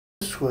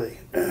way.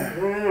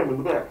 Yeah, in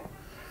the back.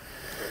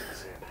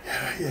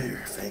 Yeah, you're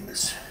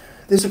famous.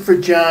 This is for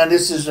John.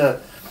 This is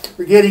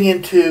we're getting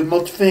into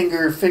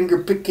multi-finger, finger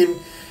picking.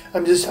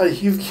 I'm just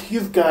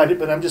you've got it,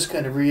 but I'm just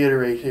going to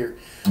reiterate here.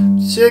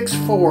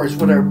 6/4 is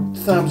what our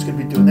thumb's going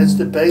to be doing. That's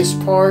the bass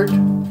part,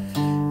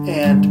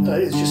 and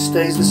it just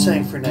stays the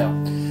same for now.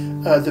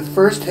 The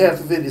first half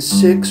of it is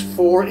 6,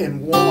 4,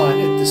 and 1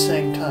 at the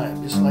same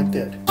time, just like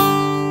that.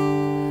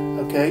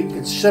 Okay, you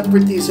can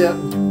separate these out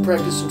and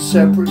practice them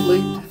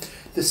separately.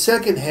 The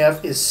second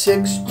half is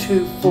 6,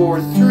 2,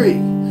 4,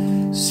 3.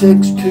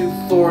 6, 2,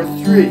 4,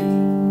 3.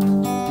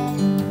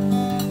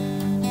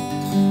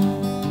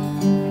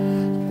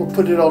 We'll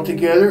put it all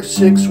together.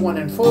 6, 1,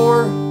 and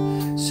 4.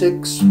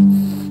 6,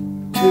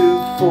 2,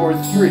 4,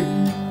 3.